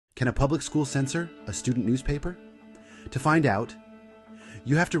Can a public school censor a student newspaper? To find out,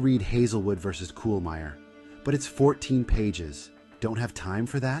 you have to read Hazelwood versus Kuhlmeier, but it's 14 pages. Don't have time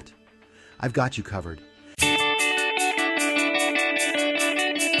for that? I've got you covered.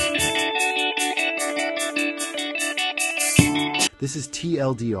 This is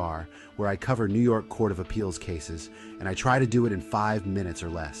TLDR, where I cover New York Court of Appeals cases, and I try to do it in 5 minutes or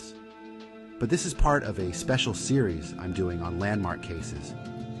less. But this is part of a special series I'm doing on landmark cases.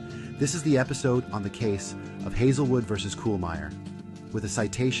 This is the episode on the case of Hazelwood versus Kuhlmeier, with a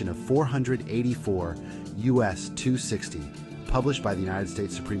citation of 484 U.S. 260, published by the United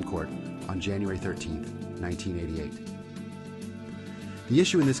States Supreme Court on January 13, 1988. The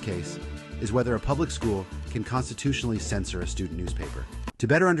issue in this case is whether a public school can constitutionally censor a student newspaper. To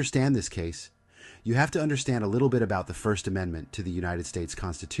better understand this case, you have to understand a little bit about the First Amendment to the United States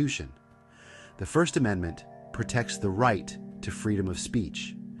Constitution. The First Amendment protects the right to freedom of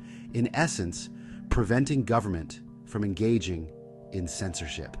speech, in essence, preventing government from engaging in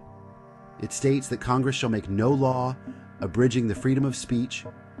censorship. It states that Congress shall make no law abridging the freedom of speech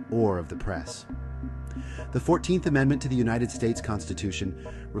or of the press. The 14th Amendment to the United States Constitution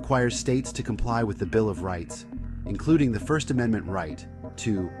requires states to comply with the Bill of Rights, including the First Amendment right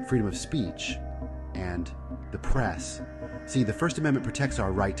to freedom of speech and the press. See, the First Amendment protects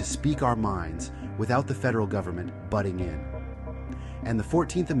our right to speak our minds without the federal government butting in. And the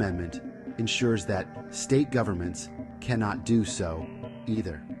 14th Amendment ensures that state governments cannot do so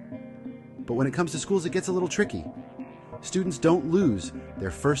either. But when it comes to schools, it gets a little tricky. Students don't lose their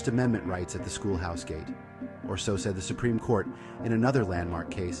First Amendment rights at the schoolhouse gate, or so said the Supreme Court in another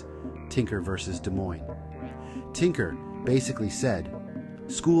landmark case, Tinker versus Des Moines. Tinker basically said,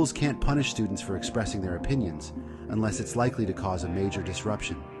 schools can't punish students for expressing their opinions unless it's likely to cause a major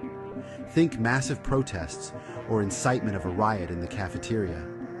disruption. Think massive protests or incitement of a riot in the cafeteria.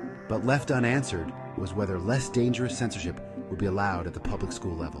 But left unanswered was whether less dangerous censorship would be allowed at the public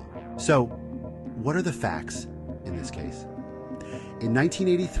school level. So, what are the facts in this case? In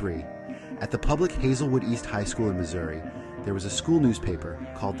 1983, at the public Hazelwood East High School in Missouri, there was a school newspaper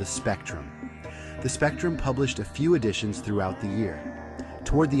called The Spectrum. The Spectrum published a few editions throughout the year.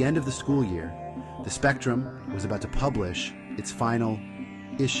 Toward the end of the school year, The Spectrum was about to publish its final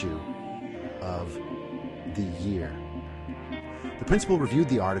issue of the year. The principal reviewed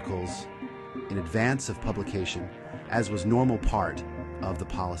the articles in advance of publication, as was normal part of the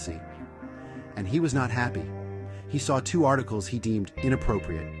policy. And he was not happy. He saw 2 articles he deemed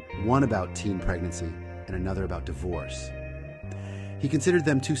inappropriate, one about teen pregnancy and another about divorce. He considered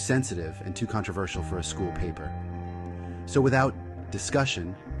them too sensitive and too controversial for a school paper. So without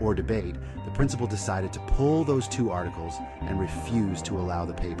discussion or debate, the principal decided to pull those 2 articles and refuse to allow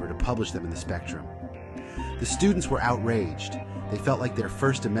the paper to publish them in the Spectrum. The students were outraged. They felt like their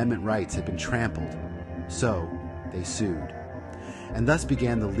First Amendment rights had been trampled. So they sued. And thus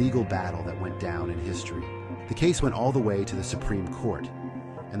began the legal battle that went down in history. The case went all the way to the Supreme Court,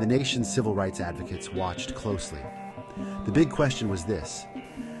 and the nation's civil rights advocates watched closely. The big question was this: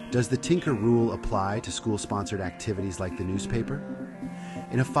 does the Tinker rule apply to school-sponsored activities like the newspaper?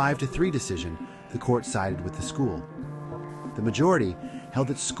 In a 5-3 decision, the court sided with the school. The majority held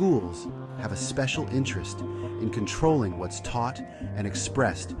that schools have a special interest in controlling what's taught and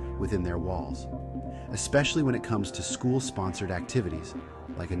expressed within their walls, especially when it comes to school-sponsored activities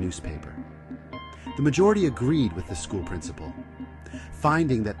like a newspaper. The majority agreed with the school principal,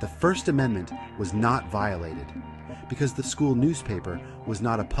 finding that the First Amendment was not violated because the school newspaper was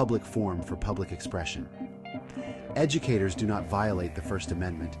not a public forum for public expression. Educators do not violate the First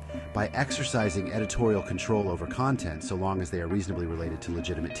Amendment by exercising editorial control over content so long as they are reasonably related to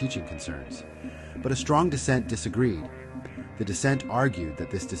legitimate teaching concerns. But a strong dissent disagreed. The dissent argued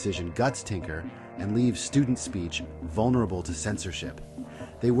that this decision guts Tinker and leaves student speech vulnerable to censorship.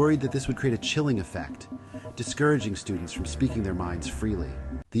 They worried that this would create a chilling effect, discouraging students from speaking their minds freely.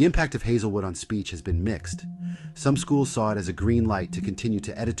 The impact of Hazelwood on speech has been mixed. Some schools saw it as a green light to continue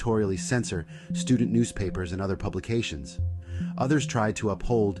to editorially censor student newspapers and other publications. Others tried to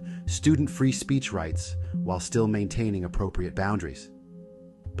uphold student free speech rights while still maintaining appropriate boundaries.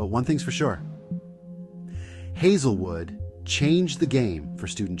 But one thing's for sure: Hazelwood changed the game for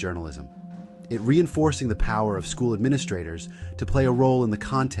student journalism, it reinforcing the power of school administrators to play a role in the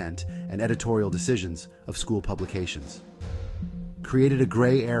content and editorial decisions of school publications. Created a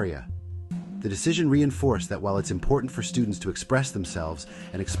gray area. The decision reinforced that while it's important for students to express themselves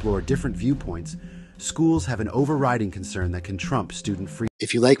and explore different viewpoints, schools have an overriding concern that can trump student freedom.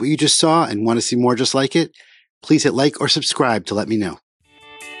 If you like what you just saw and want to see more just like it, please hit like or subscribe to let me know.